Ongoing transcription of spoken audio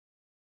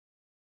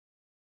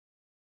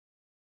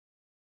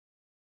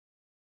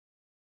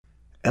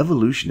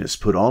Evolutionists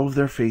put all of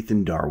their faith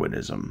in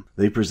Darwinism.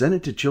 They present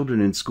it to children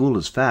in school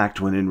as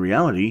fact when in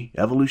reality,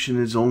 evolution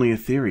is only a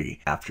theory.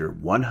 After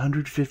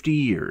 150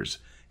 years,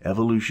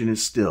 evolution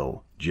is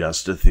still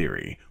just a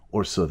theory,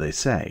 or so they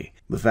say.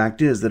 The fact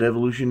is that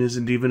evolution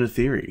isn't even a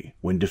theory.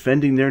 When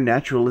defending their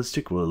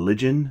naturalistic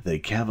religion, they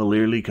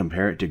cavalierly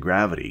compare it to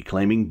gravity,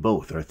 claiming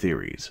both are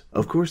theories.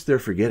 Of course, they're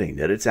forgetting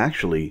that it's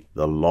actually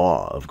the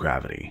law of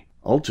gravity.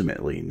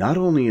 Ultimately, not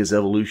only is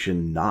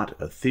evolution not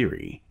a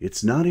theory,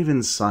 it's not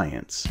even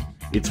science.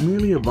 It's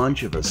merely a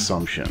bunch of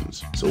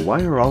assumptions. So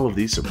why are all of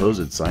these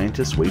supposed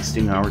scientists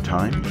wasting our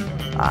time?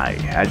 I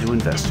had to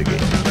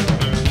investigate.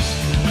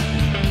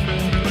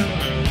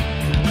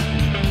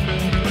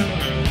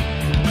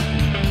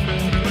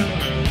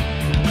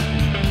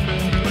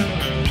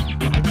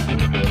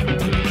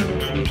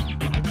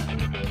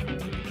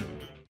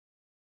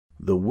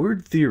 The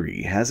word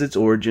theory has its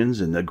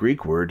origins in the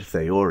Greek word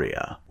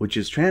theoria, which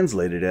is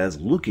translated as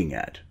looking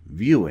at,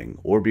 viewing,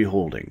 or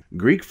beholding.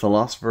 Greek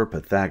philosopher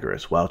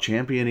Pythagoras, while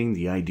championing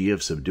the idea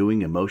of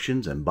subduing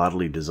emotions and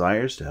bodily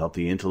desires to help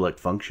the intellect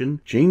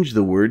function, changed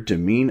the word to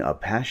mean a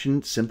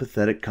passionate,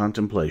 sympathetic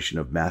contemplation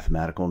of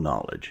mathematical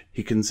knowledge.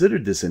 He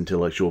considered this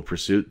intellectual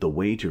pursuit the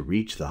way to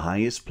reach the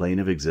highest plane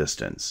of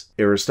existence.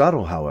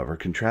 Aristotle, however,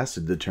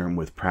 contrasted the term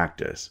with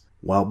practice.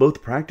 While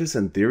both practice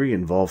and theory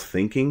involve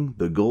thinking,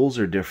 the goals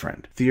are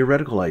different.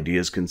 Theoretical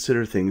ideas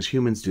consider things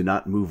humans do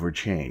not move or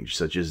change,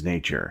 such as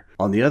nature.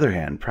 On the other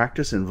hand,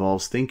 practice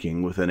involves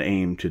thinking with an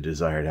aim to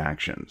desired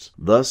actions.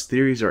 Thus,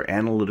 theories are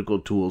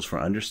analytical tools for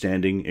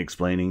understanding,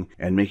 explaining,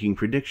 and making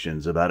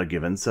predictions about a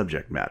given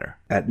subject matter.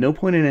 At no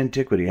point in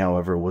antiquity,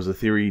 however, was a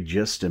theory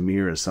just a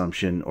mere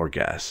assumption or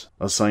guess.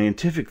 A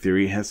scientific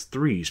theory has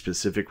three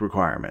specific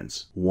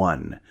requirements.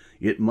 1.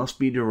 It must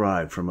be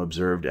derived from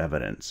observed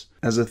evidence.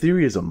 As a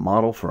theory is a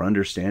model for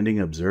understanding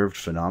observed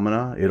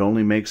phenomena, it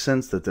only makes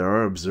sense that there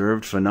are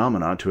observed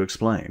phenomena to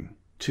explain.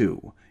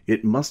 2.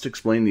 It must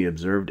explain the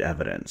observed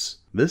evidence.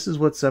 This is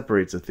what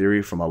separates a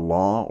theory from a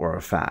law or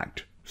a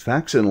fact.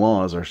 Facts and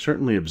laws are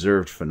certainly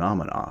observed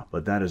phenomena,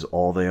 but that is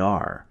all they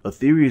are. A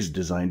theory is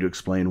designed to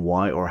explain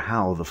why or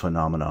how the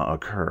phenomena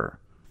occur.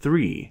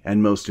 3.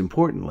 And most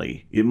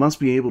importantly, it must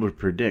be able to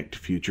predict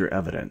future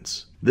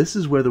evidence. This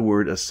is where the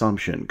word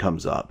assumption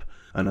comes up.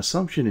 An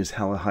assumption is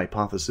how a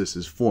hypothesis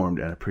is formed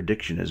and a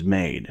prediction is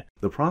made.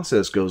 The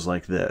process goes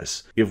like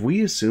this. If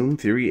we assume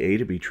theory A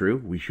to be true,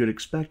 we should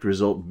expect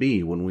result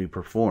B when we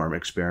perform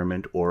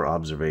experiment or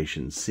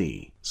observation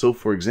C. So,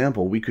 for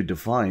example, we could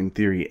define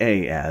theory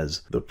A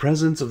as the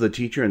presence of the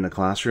teacher in the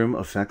classroom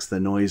affects the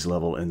noise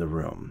level in the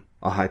room.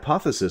 A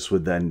hypothesis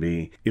would then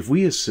be, if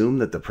we assume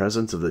that the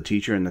presence of the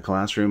teacher in the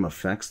classroom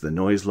affects the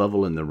noise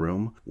level in the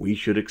room, we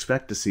should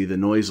expect to see the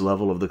noise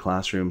level of the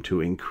classroom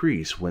to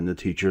increase when the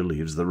teacher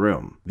leaves the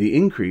room. The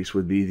increase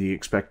would be the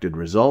expected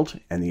result,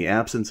 and the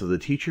absence of the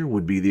teacher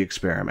would be the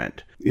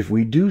experiment. If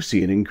we do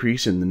see an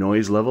increase in the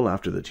noise level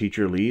after the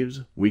teacher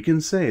leaves, we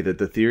can say that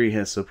the theory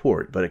has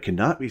support, but it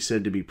cannot be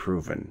said to be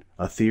proven.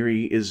 A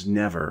theory is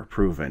never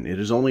proven. It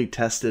is only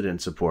tested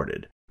and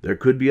supported. There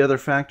could be other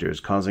factors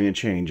causing a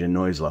change in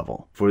noise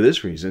level. For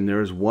this reason,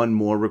 there is one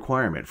more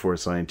requirement for a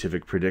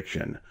scientific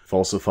prediction: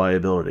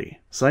 falsifiability.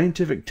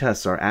 Scientific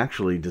tests are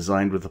actually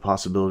designed with the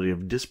possibility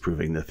of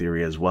disproving the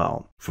theory as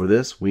well. For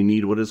this, we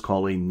need what is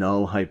called a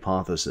null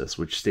hypothesis,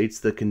 which states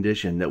the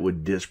condition that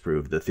would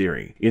disprove the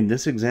theory. In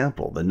this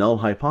example, the null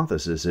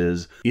hypothesis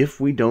is, if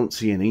we don't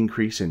see an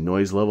increase in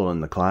noise level in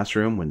the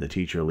classroom when the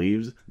teacher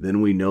leaves,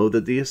 then we know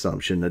that the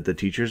assumption that the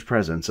teacher's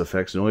presence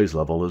affects noise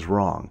level is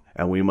wrong,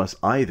 and we must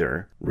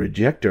either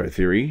reject our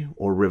theory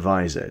or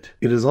revise it.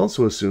 It is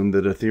also assumed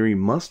that a theory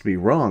must be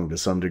wrong to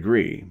some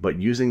degree, but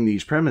using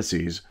these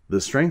premises,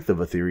 the strength of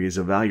a theory is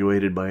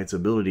evaluated by its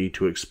ability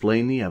to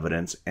explain the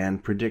evidence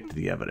and predict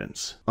the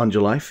evidence. On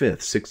July 5,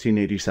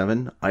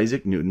 1687,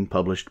 Isaac Newton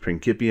published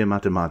Principia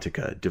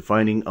Mathematica,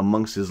 defining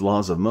amongst his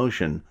laws of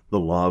motion the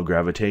law of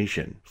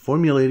gravitation.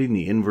 Formulating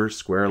the inverse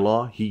square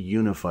law, he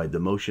unified the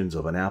motions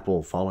of an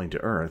apple falling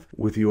to Earth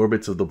with the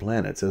orbits of the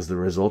planets as the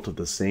result of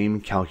the same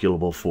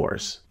calculable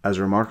force. As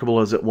remarkable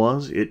as it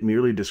was, it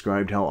merely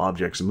described how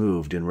objects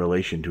moved in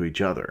relation to each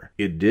other.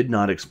 It did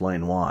not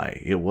explain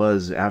why. It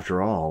was,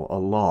 after all, a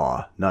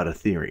law, not a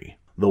theory.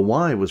 The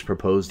why was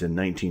proposed in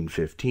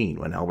 1915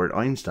 when Albert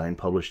Einstein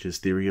published his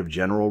theory of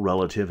general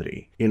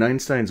relativity. In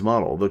Einstein's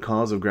model, the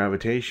cause of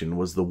gravitation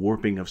was the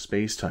warping of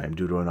space-time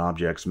due to an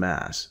object's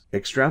mass.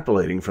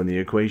 Extrapolating from the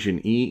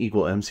equation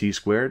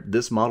E=mc²,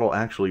 this model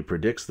actually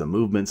predicts the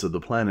movements of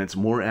the planets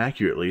more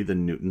accurately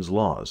than Newton's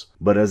laws.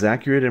 But as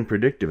accurate and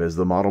predictive as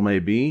the model may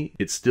be,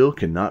 it still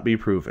cannot be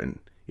proven.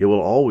 It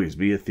will always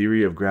be a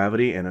theory of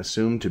gravity and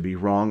assumed to be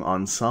wrong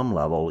on some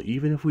level,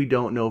 even if we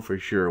don't know for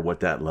sure what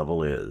that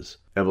level is.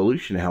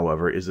 Evolution,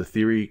 however, is a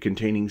theory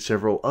containing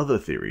several other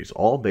theories,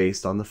 all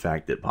based on the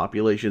fact that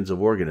populations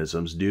of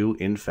organisms do,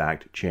 in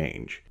fact,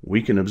 change.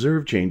 We can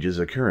observe changes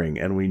occurring,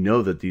 and we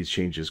know that these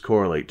changes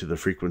correlate to the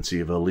frequency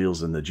of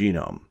alleles in the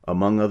genome.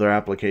 Among other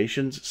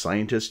applications,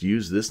 scientists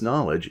use this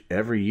knowledge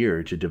every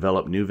year to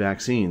develop new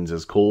vaccines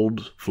as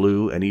cold,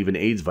 flu, and even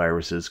AIDS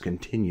viruses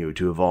continue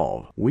to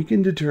evolve. We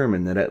can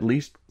determine that at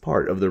least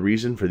part of the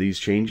reason for these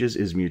changes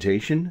is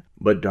mutation,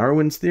 but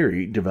Darwin's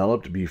theory,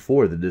 developed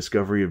before the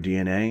discovery of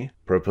DNA,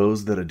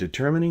 proposed that a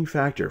determining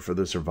factor for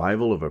the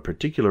survival of a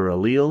particular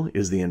allele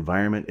is the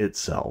environment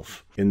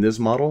itself. In this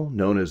model,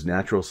 known as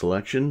natural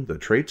selection, the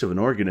traits of an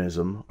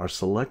organism are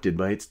selected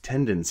by its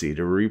tendency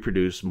to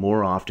reproduce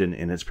more often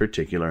in its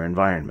particular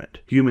environment.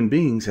 Human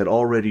beings had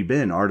already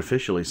been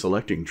artificially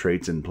selecting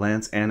traits in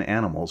plants and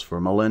animals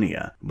for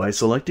millennia. By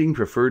selecting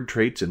preferred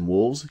traits in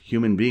wolves,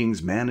 human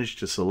beings managed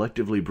to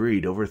selectively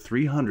breed over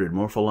 300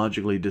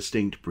 morphologically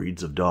distinct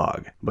breeds of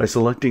dog. By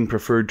selecting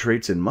preferred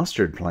traits in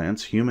mustard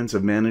plants, humans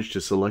have managed to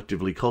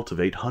selectively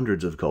cultivate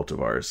hundreds of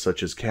cultivars,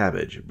 such as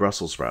cabbage,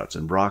 Brussels sprouts,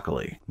 and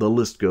broccoli. The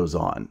list goes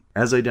on.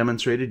 As I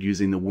demonstrated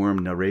using the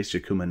worm Nereis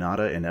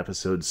acuminata in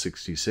episode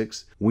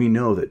 66, we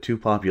know that two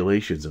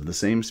populations of the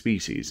same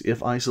species,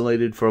 if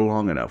isolated for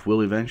long enough,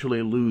 will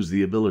eventually lose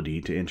the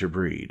ability to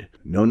interbreed.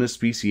 Known as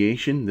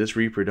speciation, this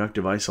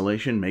reproductive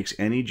isolation makes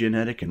any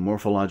genetic and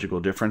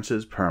morphological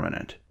differences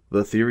permanent.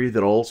 The theory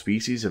that all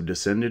species have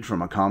descended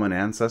from a common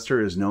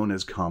ancestor is known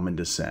as common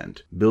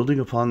descent.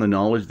 Building upon the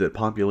knowledge that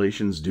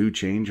populations do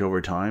change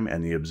over time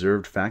and the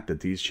observed fact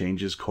that these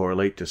changes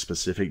correlate to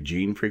specific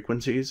gene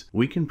frequencies,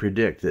 we can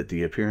predict that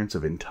the appearance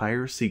of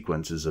entire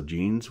sequences of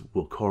genes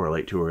will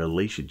correlate to a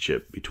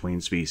relationship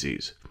between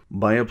species.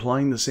 By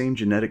applying the same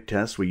genetic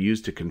tests we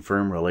use to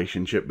confirm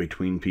relationship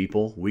between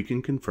people, we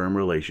can confirm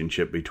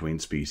relationship between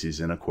species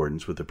in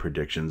accordance with the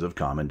predictions of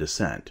common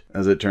descent.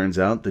 As it turns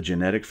out, the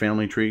genetic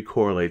family tree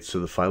correlates to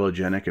the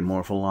phylogenetic and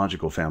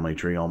morphological family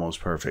tree almost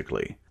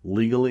perfectly.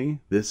 Legally,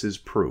 this is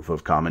proof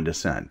of common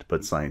descent,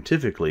 but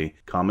scientifically,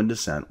 common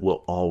descent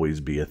will always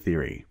be a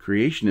theory.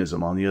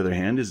 Creationism, on the other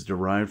hand, is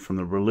derived from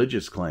the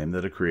religious claim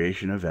that a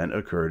creation event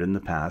occurred in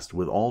the past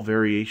with all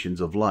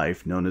variations of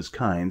life, known as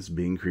kinds,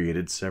 being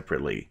created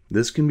separately.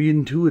 This can be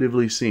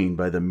intuitively seen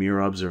by the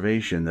mere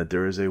observation that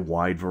there is a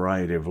wide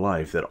variety of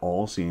life that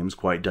all seems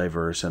quite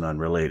diverse and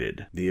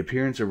unrelated. The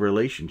appearance of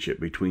relationship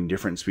between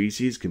different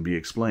species can be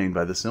explained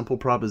by the simple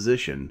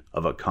proposition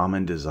of a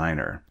common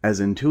designer. As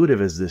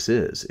intuitive as this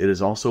is, it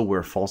is also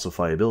where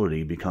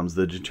falsifiability becomes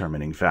the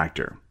determining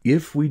factor.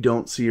 If we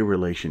don't see a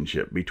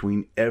relationship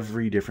between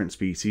every different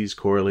species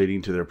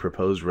correlating to their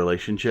proposed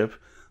relationship,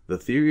 the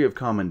theory of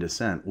common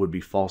descent would be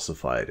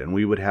falsified, and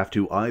we would have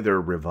to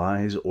either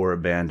revise or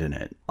abandon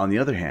it. On the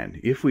other hand,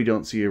 if we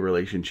don't see a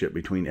relationship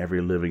between every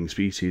living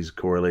species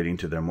correlating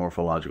to their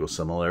morphological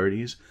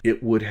similarities,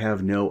 it would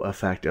have no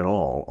effect at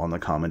all on the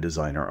common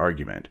designer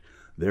argument.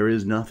 There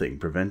is nothing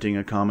preventing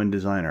a common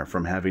designer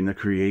from having the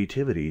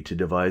creativity to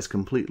devise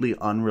completely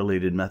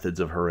unrelated methods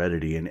of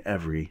heredity in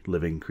every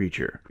living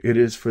creature. It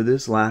is for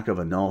this lack of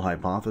a null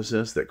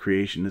hypothesis that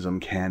creationism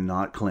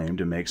cannot claim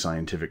to make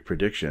scientific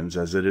predictions,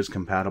 as it is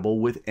compatible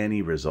with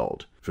any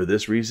result. For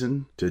this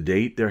reason, to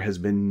date there has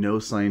been no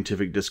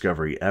scientific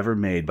discovery ever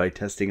made by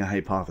testing a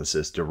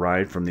hypothesis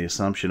derived from the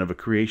assumption of a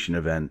creation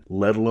event,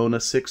 let alone a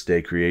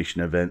 6-day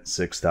creation event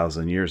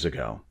 6,000 years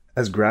ago.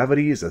 As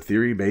gravity is a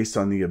theory based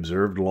on the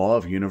observed law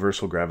of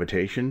universal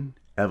gravitation,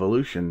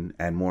 evolution,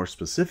 and more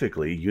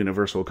specifically,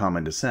 universal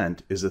common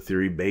descent, is a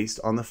theory based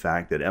on the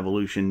fact that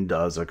evolution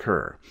does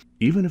occur.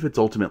 Even if it's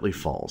ultimately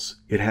false,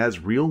 it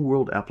has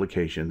real-world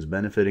applications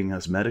benefiting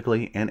us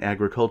medically and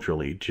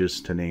agriculturally,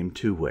 just to name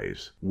two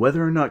ways.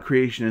 Whether or not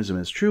creationism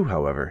is true,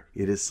 however,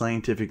 it is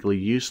scientifically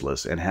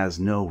useless and has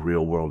no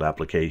real-world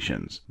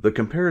applications. The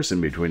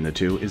comparison between the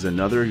two is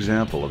another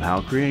example of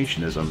how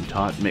creationism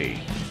taught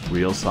me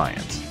real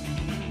science.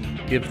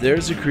 If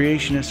there's a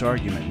creationist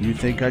argument you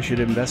think I should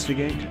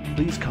investigate,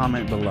 please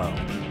comment below.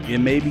 It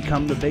may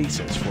become the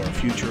basis for a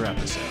future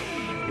episode.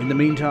 In the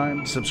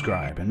meantime,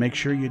 subscribe and make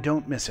sure you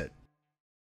don't miss it.